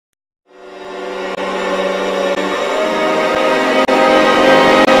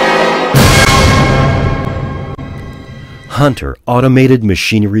Hunter Automated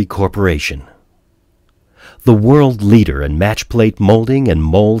Machinery Corporation, the world leader in matchplate molding and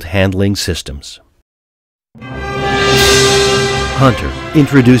mold handling systems. Hunter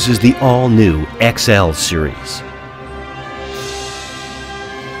introduces the all-new XL series.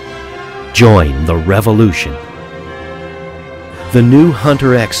 Join the revolution. The new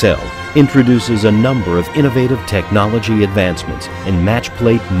Hunter XL introduces a number of innovative technology advancements in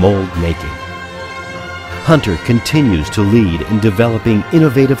matchplate mold making. Hunter continues to lead in developing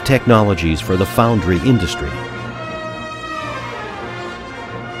innovative technologies for the foundry industry.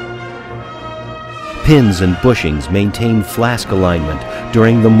 Pins and bushings maintain flask alignment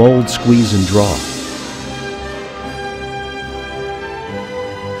during the mold squeeze and draw.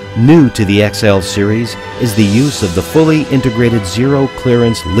 New to the XL series is the use of the fully integrated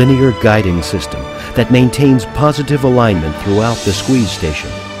zero-clearance linear guiding system that maintains positive alignment throughout the squeeze station.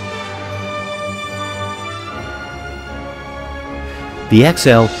 The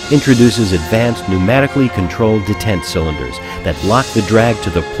XL introduces advanced pneumatically controlled detent cylinders that lock the drag to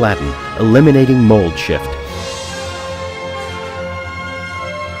the platen, eliminating mold shift.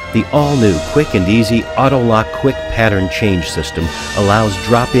 The all-new quick and easy auto-lock quick pattern change system allows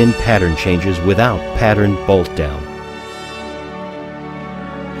drop-in pattern changes without pattern bolt down.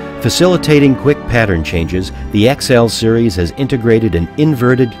 Facilitating quick pattern changes, the XL series has integrated an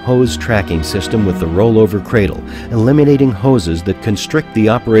inverted hose tracking system with the rollover cradle, eliminating hoses that constrict the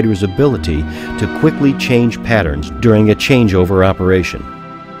operator's ability to quickly change patterns during a changeover operation.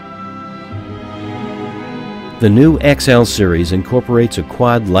 The new XL series incorporates a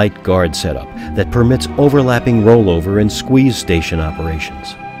quad light guard setup that permits overlapping rollover and squeeze station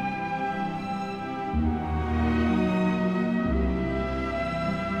operations.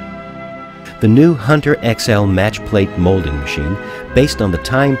 The new Hunter XL matchplate molding machine, based on the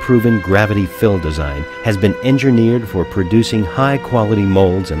time-proven gravity fill design, has been engineered for producing high-quality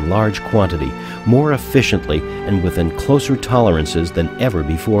molds in large quantity, more efficiently and within closer tolerances than ever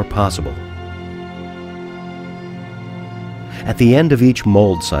before possible. At the end of each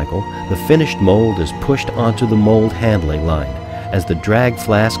mold cycle, the finished mold is pushed onto the mold handling line as the drag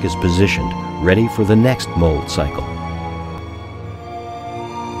flask is positioned, ready for the next mold cycle.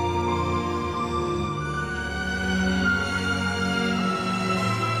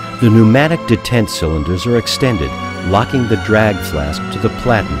 The pneumatic detent cylinders are extended, locking the drag flask to the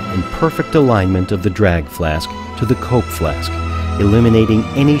platen in perfect alignment of the drag flask to the cope flask, eliminating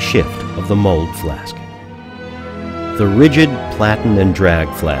any shift of the mold flask. The rigid platen and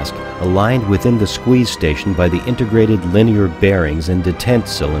drag flask, aligned within the squeeze station by the integrated linear bearings and detent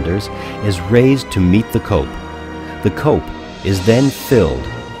cylinders, is raised to meet the cope. The cope is then filled,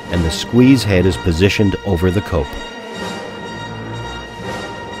 and the squeeze head is positioned over the cope.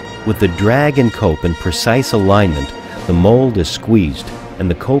 With the drag and cope in precise alignment, the mold is squeezed and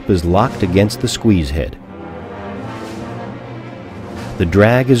the cope is locked against the squeeze head. The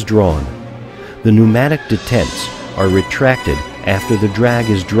drag is drawn. The pneumatic detents are retracted after the drag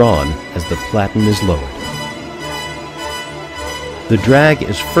is drawn as the platen is lowered. The drag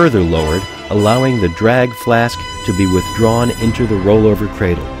is further lowered, allowing the drag flask to be withdrawn into the rollover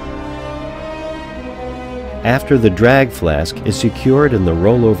cradle. After the drag flask is secured in the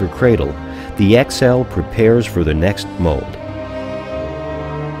rollover cradle, the XL prepares for the next mold.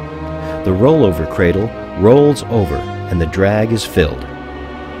 The rollover cradle rolls over and the drag is filled.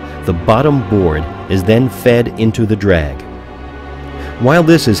 The bottom board is then fed into the drag. While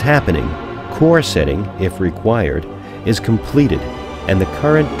this is happening, core setting, if required, is completed and the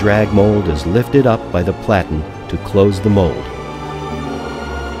current drag mold is lifted up by the platen to close the mold.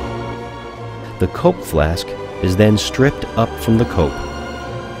 The cope flask is then stripped up from the cope.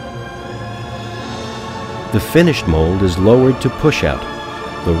 The finished mold is lowered to pushout.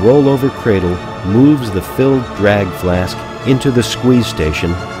 The rollover cradle moves the filled drag flask into the squeeze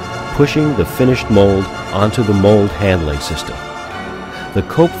station, pushing the finished mold onto the mold handling system. The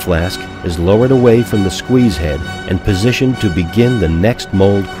cope flask is lowered away from the squeeze head and positioned to begin the next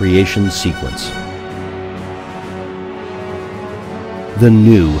mold creation sequence. The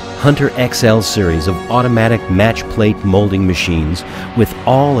new Hunter XL series of automatic matchplate molding machines, with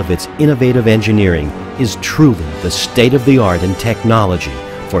all of its innovative engineering, is truly the state-of-the-art in technology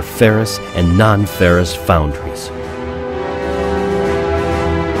for ferrous and non-ferrous foundries.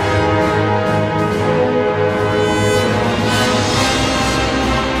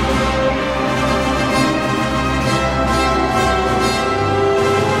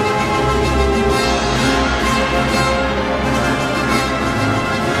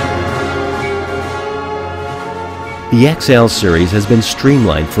 The XL series has been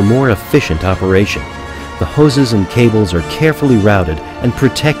streamlined for more efficient operation. The hoses and cables are carefully routed and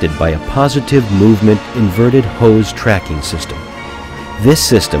protected by a positive movement inverted hose tracking system. This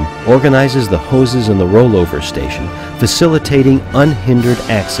system organizes the hoses in the rollover station, facilitating unhindered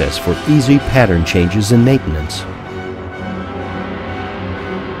access for easy pattern changes and maintenance.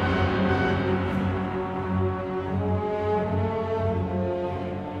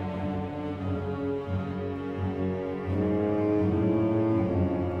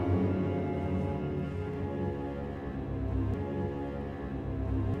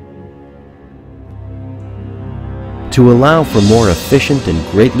 To allow for more efficient and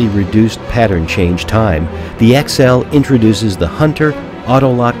greatly reduced pattern change time, the XL introduces the Hunter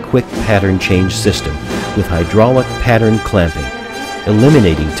Auto-Lock Quick Pattern Change System with hydraulic pattern clamping,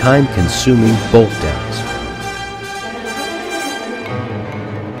 eliminating time-consuming bolt downs.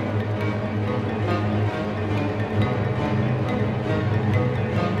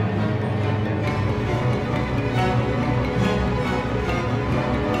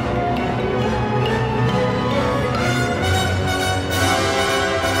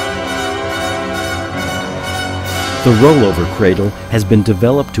 The rollover cradle has been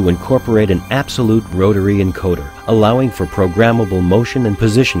developed to incorporate an absolute rotary encoder, allowing for programmable motion and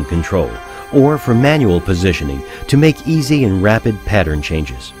position control, or for manual positioning to make easy and rapid pattern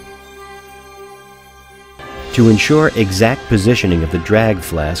changes. To ensure exact positioning of the drag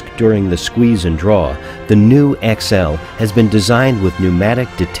flask during the squeeze and draw, the new XL has been designed with pneumatic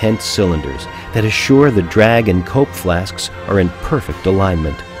detent cylinders that assure the drag and cope flasks are in perfect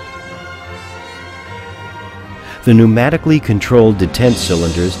alignment. The pneumatically controlled detent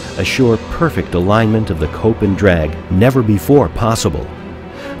cylinders assure perfect alignment of the cope and drag never before possible.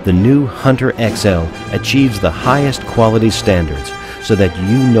 The new Hunter XL achieves the highest quality standards so that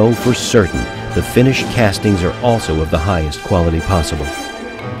you know for certain the finished castings are also of the highest quality possible.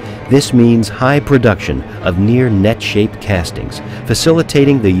 This means high production of near net-shaped castings,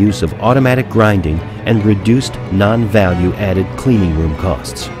 facilitating the use of automatic grinding and reduced non-value added cleaning room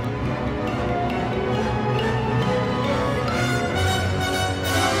costs.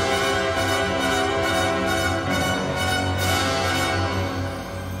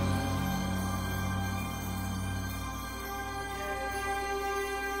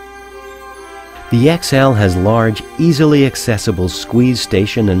 The XL has large, easily accessible squeeze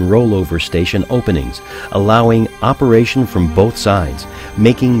station and rollover station openings, allowing operation from both sides,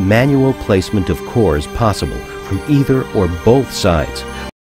 making manual placement of cores possible from either or both sides,